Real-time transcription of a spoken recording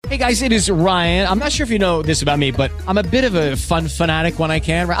Hey guys, it is Ryan. I'm not sure if you know this about me, but I'm a bit of a fun fanatic when I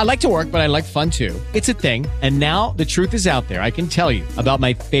can. I like to work, but I like fun too. It's a thing. And now the truth is out there. I can tell you about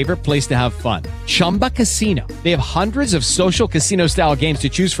my favorite place to have fun. Chumba Casino. They have hundreds of social casino style games to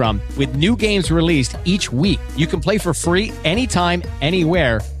choose from with new games released each week. You can play for free anytime,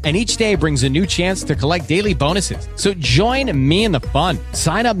 anywhere. And each day brings a new chance to collect daily bonuses. So join me in the fun.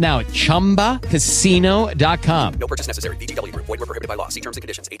 Sign up now at ChumbaCasino.com. No purchase necessary. VGW Group. Void where prohibited by law. See terms and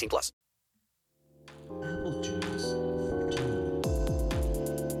conditions. 18 plus. Apple juice for two.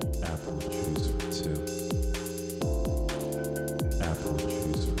 Apple juice for two. Apple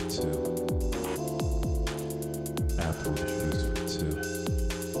juice for two. Apple juice for two.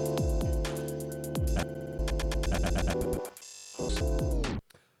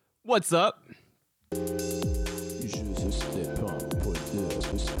 What's up?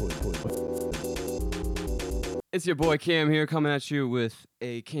 It's your boy Cam here, coming at you with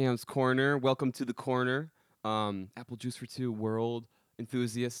a Cam's Corner. Welcome to the corner. Apple Juice for Two world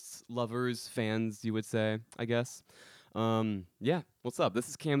enthusiasts, lovers, fans, you would say, I guess. Yeah, what's up? This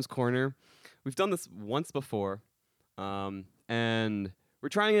is Cam's Corner. We've done this once before, and we're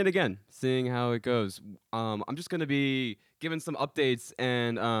trying it again, seeing how it goes. I'm just going to be giving some updates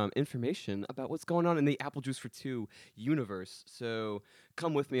and information about what's going on in the Apple Juice for Two universe. So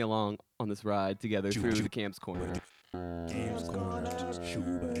come with me along on this ride together through the Cam's Corner. Cam's Corner,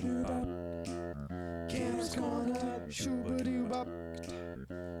 shoo-ba-doo-bop. Cam's Corner, shoo-ba-doo-bop.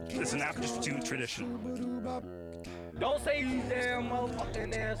 It's an Apple Juice for Two tradition. Don't say you damn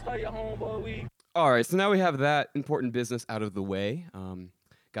motherfucking ass, tell your homeboy we. All right, so now we have that important business out of the way.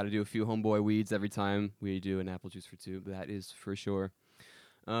 Got to do a few homeboy weeds every time we do an Apple Juice for Two. That is for sure.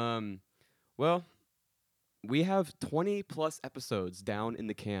 Well, we have 20 plus episodes down in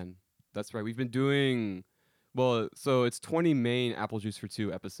the can. That's right. We've been doing, well, so it's 20 main Apple Juice for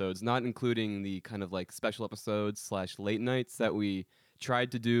Two episodes, not including the kind of like special episodes / late nights that we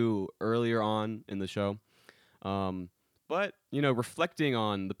tried to do earlier on in the show. But, you know, reflecting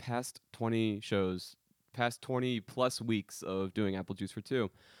on the past 20 shows, past 20 plus weeks of doing Apple Juice for Two,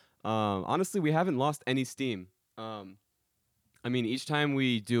 honestly, we haven't lost any steam. I mean, each time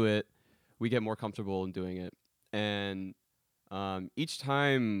we do it, we get more comfortable in doing it. And each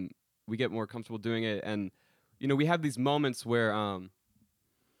time we get more comfortable doing it, and, you know, we have these moments where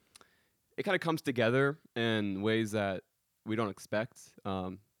it kind of comes together in ways that we don't expect.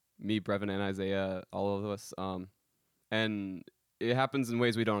 Me, Brevin, and Isaiah, all of us. And it happens in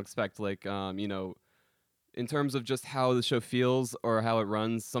ways we don't expect, like, you know, in terms of just how the show feels or how it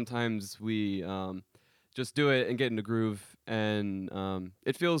runs. Sometimes we just do it and get in the groove, and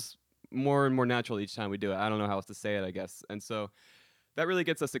it feels more and more natural each time we do it. I don't know how else to say it, I guess. And so that really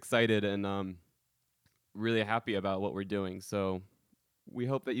gets us excited and really happy about what we're doing. So we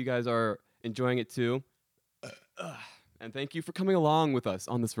hope that you guys are enjoying it too. And thank you for coming along with us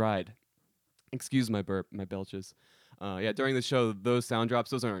on this ride. Excuse my burp, my belches. Yeah, during the show, those sound drops,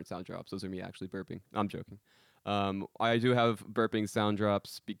 those aren't sound drops. Those are me actually burping. I'm joking. I do have burping sound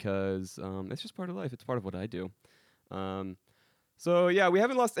drops because it's just part of life. It's part of what I do. So, yeah, we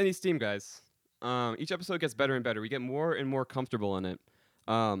haven't lost any steam, guys. Each episode gets better and better. We get more and more comfortable in it.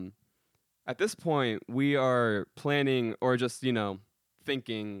 At this point, we are planning or just, you know,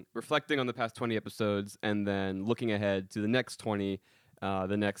 thinking, reflecting on the past 20 episodes and then looking ahead to the next 20,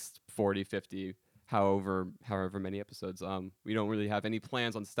 the next 40, 50, however many episodes. We don't really have any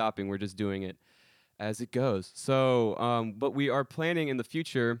plans on stopping. We're just doing it as it goes. So, but we are planning in the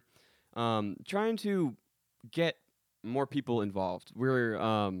future, trying to get more people involved. We're,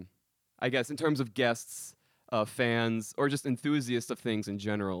 I guess, in terms of guests, fans, or just enthusiasts of things in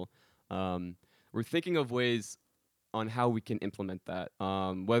general, we're thinking of ways on how we can implement that.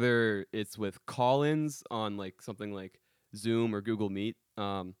 Whether it's with call-ins on like something like Zoom or Google Meet.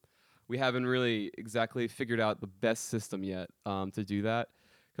 We haven't really exactly figured out the best system yet to do that,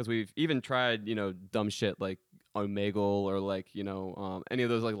 because we've even tried, you know, dumb shit like Omegle or like, you know, any of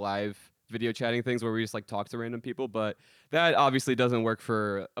those like live video chatting things where we just like talk to random people, but that obviously doesn't work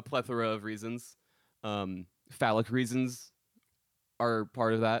for a plethora of reasons. Phallic reasons are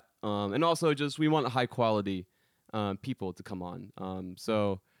part of that, and also just we want high quality people to come on.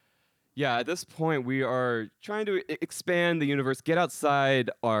 So yeah, at this point, we are trying to expand the universe, get outside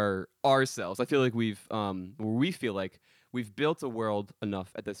ourselves. I feel like we feel like we've built a world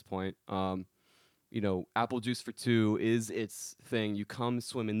enough at this point. You know, Apple Juice for Two is its thing. You come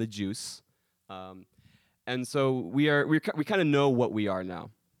swim in the juice, and so we kind of know what we are now.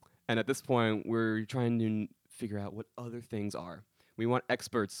 And at this point, we're trying to figure out what other things are. We want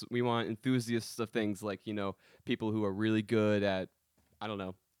experts. We want enthusiasts of things, like, you know, people who are really good at, I don't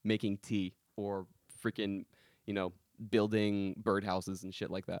know, making tea or freaking, building birdhouses and shit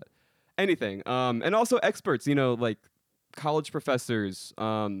like that. Anything. And also experts, like college professors,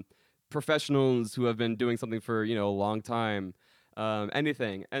 professionals who have been doing something for, a long time,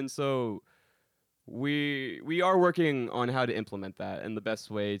 anything. And so we are working on how to implement that and the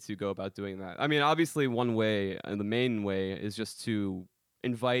best way to go about doing that. I mean, obviously, one way and the main way is just to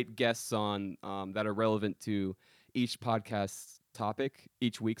invite guests on that are relevant to each podcast topic,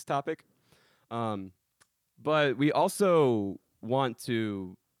 each week's topic. But we also want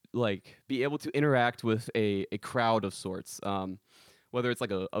to be able to interact with a crowd of sorts. Whether it's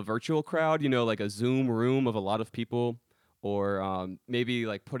like a virtual crowd, like a Zoom room of a lot of people, or maybe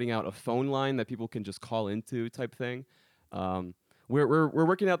like putting out a phone line that people can just call into type thing. We're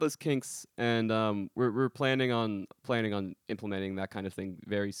working out those kinks, and we're planning on implementing that kind of thing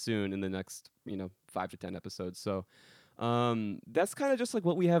very soon in the next 5 to 10 episodes. So that's kind of just like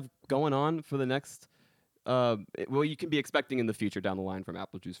what we have going on for the next. Well, you can be expecting in the future down the line from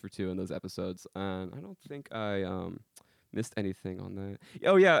Apple Juice for 2 in those episodes. And I don't think I missed anything on that.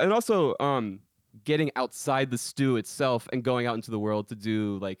 Oh yeah, and also getting outside the stew itself and going out into the world to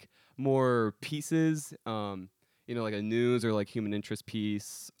do like more pieces, like a news or like human interest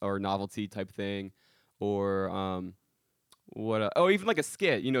piece or novelty type thing, or even like a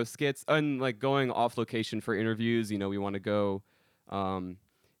skit, skits, and like going off location for interviews. We want to go,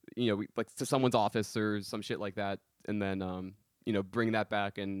 like to someone's office or some shit like that, and then bring that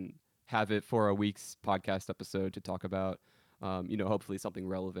back and have it for a week's podcast episode to talk about. Hopefully something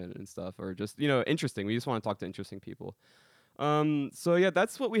relevant and stuff, or just, interesting. We just want to talk to interesting people. So yeah,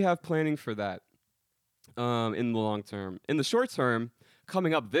 that's what we have planning for that in the long term. In the short term,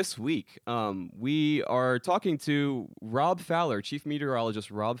 coming up this week, we are talking to Rob Fowler, Chief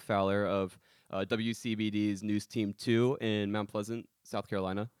Meteorologist Rob Fowler of WCBD's News Team 2 in Mount Pleasant, South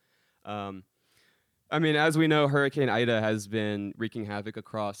Carolina. I mean, as we know, Hurricane Ida has been wreaking havoc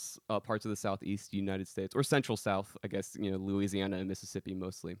across parts of the southeast United States, or central south, I guess, Louisiana and Mississippi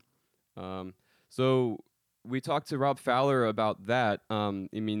mostly. So we talked to Rob Fowler about that. I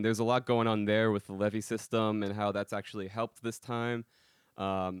mean, there's a lot going on there with the levee system and how that's actually helped this time.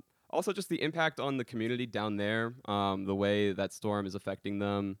 Also, just the impact on the community down there, the way that storm is affecting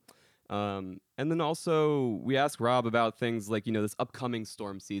them. And then also we asked Rob about things like, this upcoming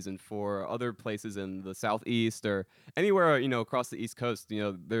storm season for other places in the southeast or anywhere, across the East Coast.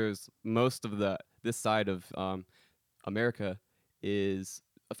 There's most of this side of America is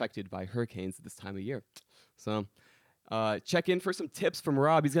affected by hurricanes at this time of year. So check in for some tips from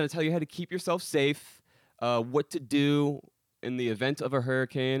Rob. He's going to tell you how to keep yourself safe, what to do in the event of a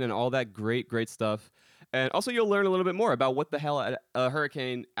hurricane and all that great stuff. And also, you'll learn a little bit more about what the hell a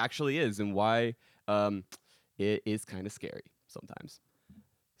hurricane actually is and why it is kind of scary sometimes.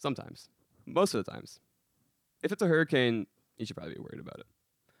 Most of the times. If it's a hurricane, you should probably be worried about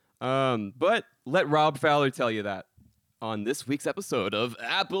it. But let Rob Fowler tell you that on this week's episode of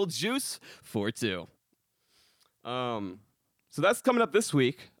Apple Juice for 2. So that's coming up this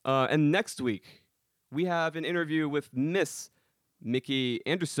week. And next week, we have an interview with Miss Mickey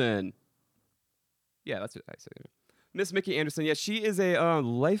Anderson. Yeah, that's what I said. Miss Mickey Anderson. Yeah, she is a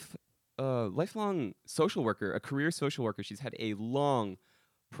lifelong social worker, a career social worker. She's had a long,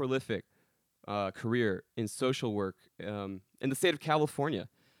 prolific career in social work in the state of California.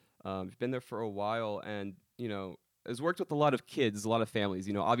 She's been there for a while, and has worked with a lot of kids, a lot of families.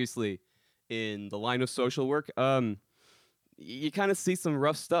 Obviously, in the line of social work, you kind of see some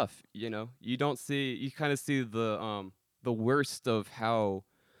rough stuff. You kind of see the worst of how.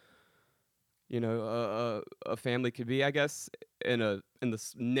 A family could be, I guess, in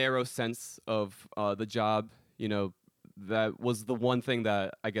this narrow sense of the job. That was the one thing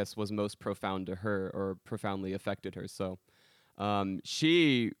that I guess was most profound to her or profoundly affected her. So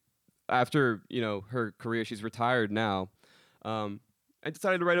she, after her career, she's retired now, and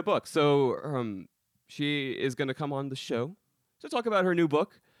decided to write a book. So she is going to come on the show to talk about her new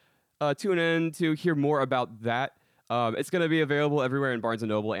book. Tune in to hear more about that. It's going to be available everywhere in Barnes &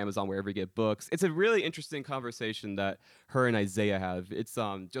 Noble, Amazon, wherever you get books. It's a really interesting conversation that her and Isaiah have. It's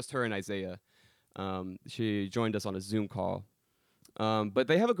just her and Isaiah. She joined us on a Zoom call. But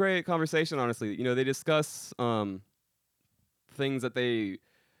they have a great conversation, honestly. They discuss things that they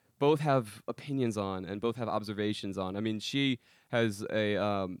both have opinions on and both have observations on. I mean, she has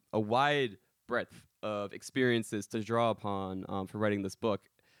a wide breadth of experiences to draw upon for writing this book,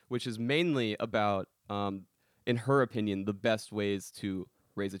 which is mainly about... in her opinion, the best ways to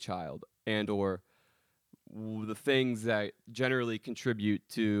raise a child and or the things that generally contribute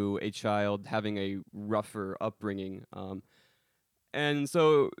to a child having a rougher upbringing. And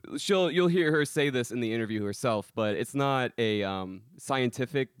so you'll hear her say this in the interview herself, but it's not a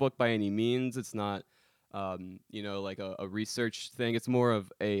scientific book by any means. It's not like a research thing. It's more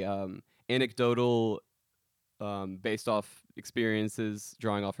of a anecdotal, based off experiences,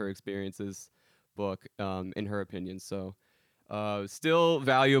 drawing off her experiences book, in her opinion. So still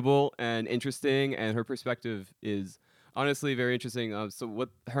valuable and interesting, and her perspective is honestly very interesting. So what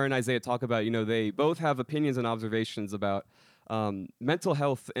her and Isaiah talk about, they both have opinions and observations about mental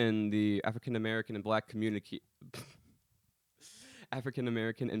health in the African American and Black community. African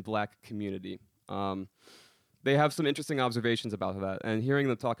American and Black community. They have some interesting observations about that, and hearing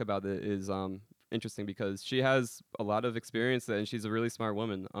them talk about it is interesting because she has a lot of experience and she's a really smart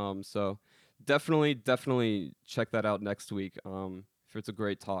woman. So definitely check that out next week. If it's a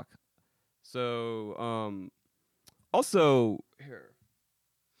great talk. So also here.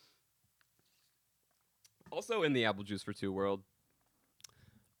 Also in the Apple Juice for Two world,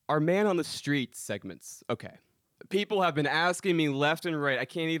 our Man on the Street segments. Okay. People have been asking me left and right. I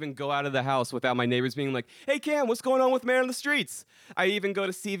can't even go out of the house without my neighbors being like, hey, Cam, what's going on with Man on the Streets? I even go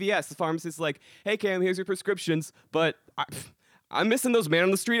to CVS. The pharmacist's like, hey, Cam, here's your prescriptions. But I'm missing those Man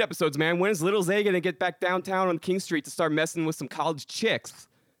on the Street episodes, man. When is Little Zay going to get back downtown on King Street to start messing with some college chicks?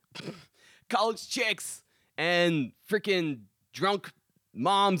 College chicks and freaking drunk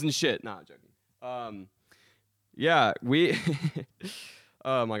moms and shit. Nah, I'm joking. Yeah, we...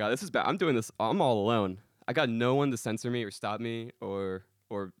 Oh, my God, this is bad. I'm doing this. I'm all alone. I got no one to censor me or stop me or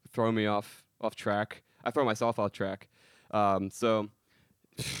throw me off track. I throw myself off track. So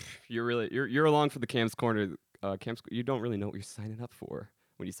you're along for the Cam's Corner. You don't really know what you're signing up for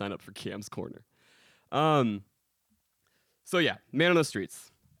when you sign up for Cam's Corner. So yeah, Man on the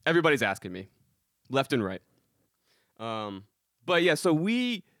Streets. Everybody's asking me, left and right. But yeah, so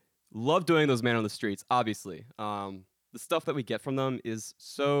we love doing those Man on the Streets. Obviously, the stuff that we get from them is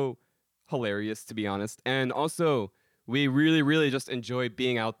so hilarious, to be honest. And also, we really just enjoy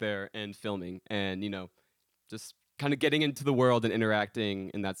being out there and filming and, just kind of getting into the world and interacting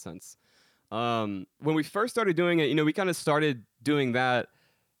in that sense. When we first started doing it, we kind of started doing that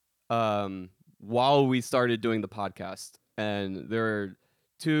while we started doing the podcast. And there are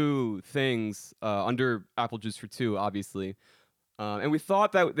two things under Apple Juice for Two, obviously. And we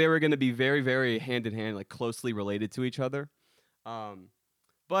thought that they were going to be very hand in hand, like closely related to each other.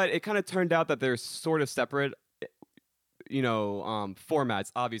 But it kind of turned out that they're sort of separate,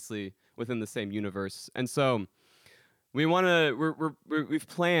 formats, obviously within the same universe. And so we've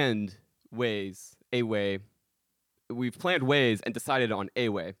planned ways and decided on a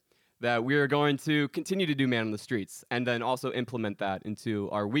way that we are going to continue to do Man on the Streets and then also implement that into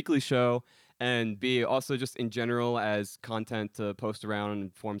our weekly show and be also just in general as content to post around in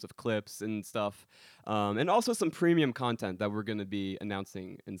forms of clips and stuff. And also some premium content that we're going to be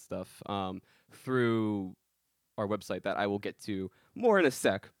announcing and stuff through our website that I will get to more in a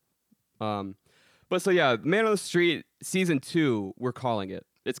sec. But so yeah, Man on the Street Season 2, we're calling it.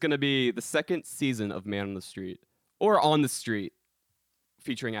 It's going to be the second season of Man on the Street, or On the Street,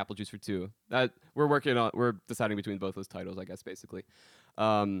 featuring Apple Juice for Two. That we're deciding between both those titles, I guess, basically.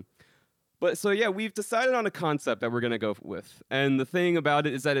 But so yeah, we've decided on a concept that we're going to go with. And the thing about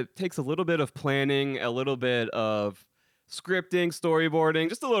it is that it takes a little bit of planning, a little bit of scripting, storyboarding,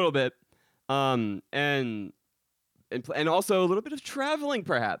 just a little bit. And also a little bit of traveling,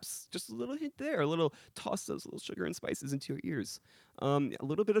 perhaps. Just a little hint there, a little toss those little sugar and spices into your ears. A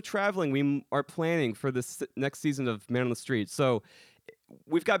little bit of traveling we are planning for this next season of Man on the Street. So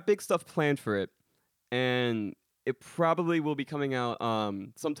we've got big stuff planned for it. And it probably will be coming out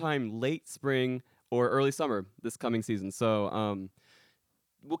sometime late spring or early summer this coming season. So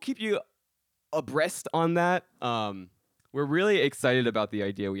we'll keep you abreast on that. We're really excited about the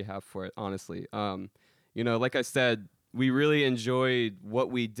idea we have for it, honestly. Like I said, we really enjoyed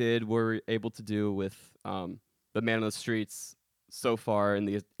what we were able to do with the Man on the Streets so far in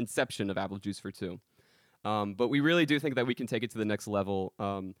the inception of Apple Juice for Two. But we really do think that we can take it to the next level,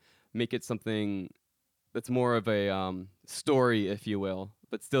 make it something that's more of a story, if you will,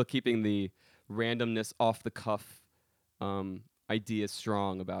 but still keeping the randomness off the cuff idea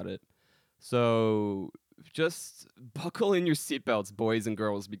strong about it. So just buckle in your seatbelts, boys and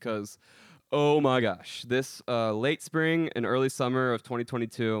girls, because oh my gosh, this late spring and early summer of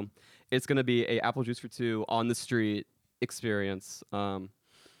 2022, it's going to be a Apple Juice for Two on the street experience.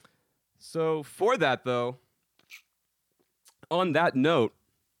 So for that, though, on that note,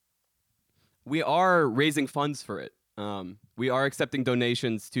 we are raising funds for it. We are accepting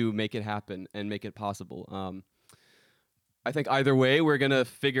donations to make it happen and make it possible. I think either way, we're going to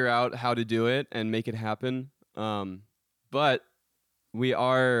figure out how to do it and make it happen. But we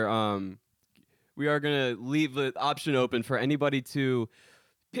are gonna leave the option open for anybody to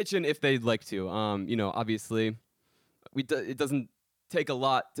pitch in if they'd like to. Obviously, it doesn't take a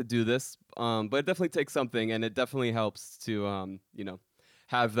lot to do this, but it definitely takes something, and it definitely helps to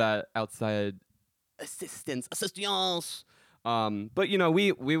have that outside assistance. But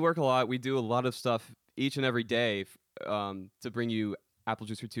we work a lot. We do a lot of stuff each and every day to bring you Apple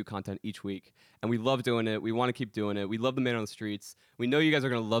Juice for Two content each week, and we love doing it. We want to keep doing it. We love the man on the streets. We know you guys are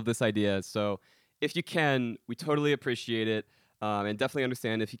gonna love this idea, so if you can, we totally appreciate it, and definitely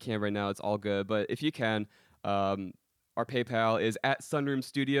understand if you can't right now. It's all good, but if you can, our PayPal is at Sunroom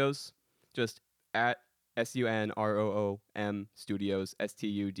Studios, just at SUNROOM Studios,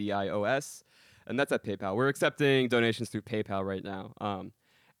 STUDIOS, and that's at PayPal. We're accepting donations through PayPal right now.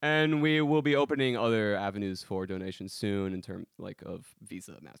 And we will be opening other avenues for donations soon in terms of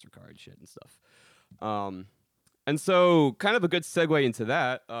Visa, MasterCard, shit and stuff. And so kind of a good segue into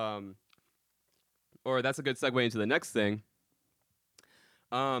that, or that's a good segue into the next thing.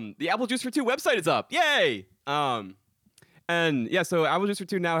 The Apple Juice for Two website is up. Yay! And yeah, so Apple Juice for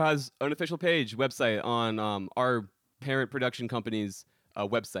Two now has an official website on our parent production company's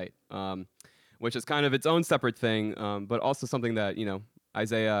website, which is kind of its own separate thing, but also something that,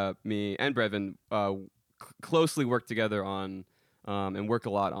 Isaiah, me, and Brevin closely work together on and work a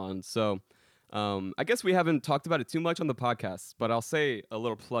lot on. So I guess we haven't talked about it too much on the podcast, but I'll say a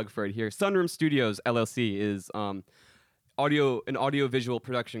little plug for it here. Sunroom Studios LLC is an audio-visual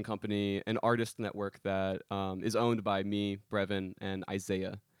production company, an artist network that is owned by me, Brevin, and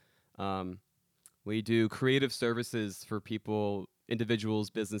Isaiah. We do creative services for people, individuals,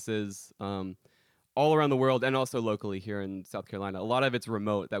 businesses, all around the world and also locally here in South Carolina. A lot of it's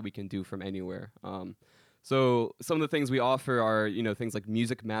remote that we can do from anywhere. So some of the things we offer are, things like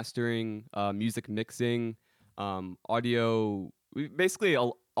music mastering, music mixing, audio, basically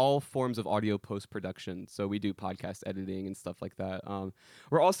all forms of audio post-production. So we do podcast editing and stuff like that.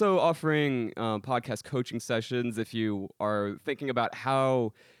 We're also offering podcast coaching sessions if you are thinking about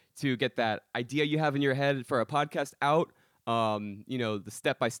how to get that idea you have in your head for a podcast out. The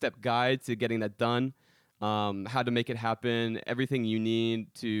step-by-step guide to getting that done, how to make it happen, everything you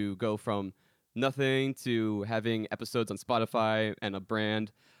need to go from nothing to having episodes on Spotify and a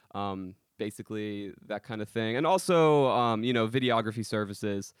brand, basically that kind of thing. And also, videography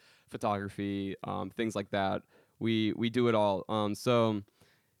services, photography, things like that. We do it all. So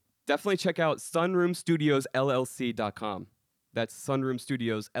definitely check out sunroomstudiosllc.com. That's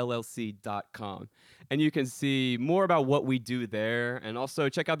sunroomstudiosllc.com. And you can see more about what we do there. And also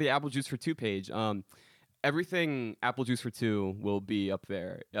check out the Apple Juice for Two page. Everything Apple Juice for Two will be up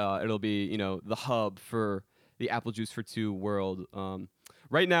there. It'll be, the hub for the Apple Juice for Two world.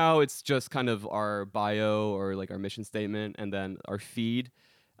 Right now, it's just kind of our bio or our mission statement and then our feed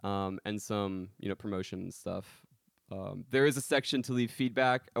and some, promotion and stuff. There is a section to leave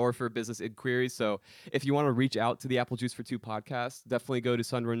feedback or for business inquiries. So if you want to reach out to the Apple Juice for Two podcast, definitely go to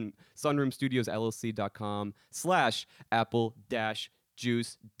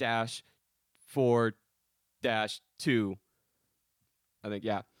sunroomstudiosllc.com/Apple-Juice-4-2. I think,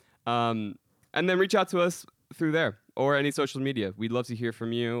 yeah. And then reach out to us through there or any social media. We'd love to hear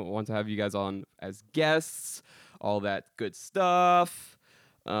from you. Want to have you guys on as guests, all that good stuff.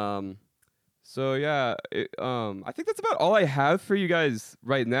 So yeah, I think that's about all I have for you guys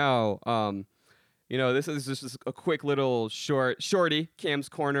right now. This is just a quick little shorty Cam's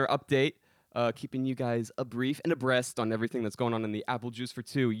Corner update, keeping you guys abreast on everything that's going on in the Apple Juice for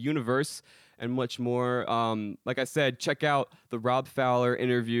Two universe and much more. Like I said, check out the Rob Fowler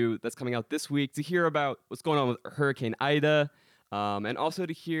interview that's coming out this week to hear about what's going on with Hurricane Ida, and also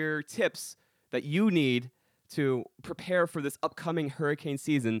to hear tips that you need to prepare for this upcoming hurricane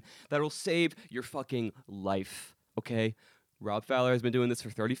season that'll save your fucking life, okay? Rob Fowler has been doing this for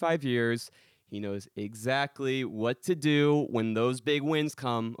 35 years. He knows exactly what to do when those big winds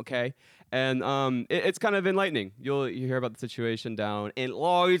come, okay? And it's kind of enlightening. You hear about the situation down in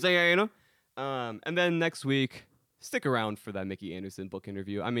Louisiana. And then next week, stick around for that Mickey Anderson book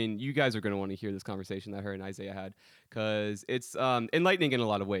interview. I mean, you guys are going to want to hear this conversation that her and Isaiah had because it's enlightening in a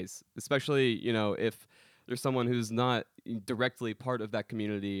lot of ways, especially, if there's someone who's not directly part of that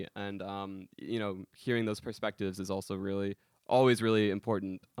community, and hearing those perspectives is also always really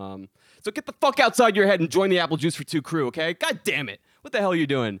important. So get the fuck outside your head and join the Apple Juice for Two crew, okay? God damn it! What the hell are you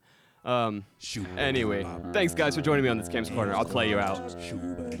doing? Anyway, thanks guys for joining me on this Cam's Corner. I'll play you out.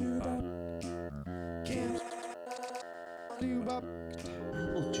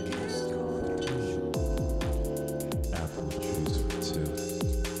 Apple Juice for Two.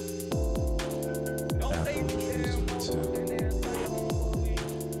 Don't say Apple you Juice damn for Two. motherfucking ass.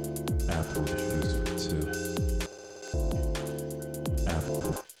 Apple issues too.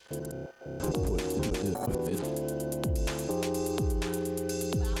 Apple.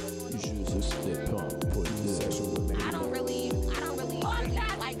 I don't really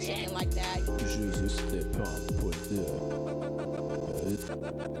like chatting like that.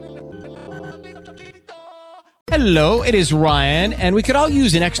 Hello, it is Ryan, and we could all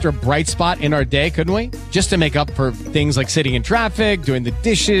use an extra bright spot in our day, couldn't we? Just to make up for things like sitting in traffic, doing the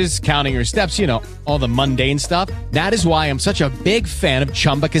dishes, counting your steps, you know, all the mundane stuff. That is why I'm such a big fan of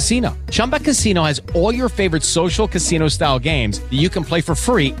Chumba Casino. Chumba Casino has all your favorite social casino-style games that you can play for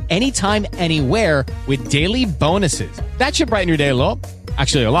free anytime, anywhere with daily bonuses. That should brighten your day a little.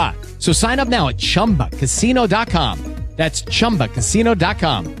 Actually, a lot. So sign up now at ChumbaCasino.com. That's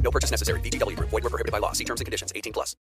ChumbaCasino.com. No purchase necessary. VGW Group. Void where prohibited by law. See terms and conditions. 18+.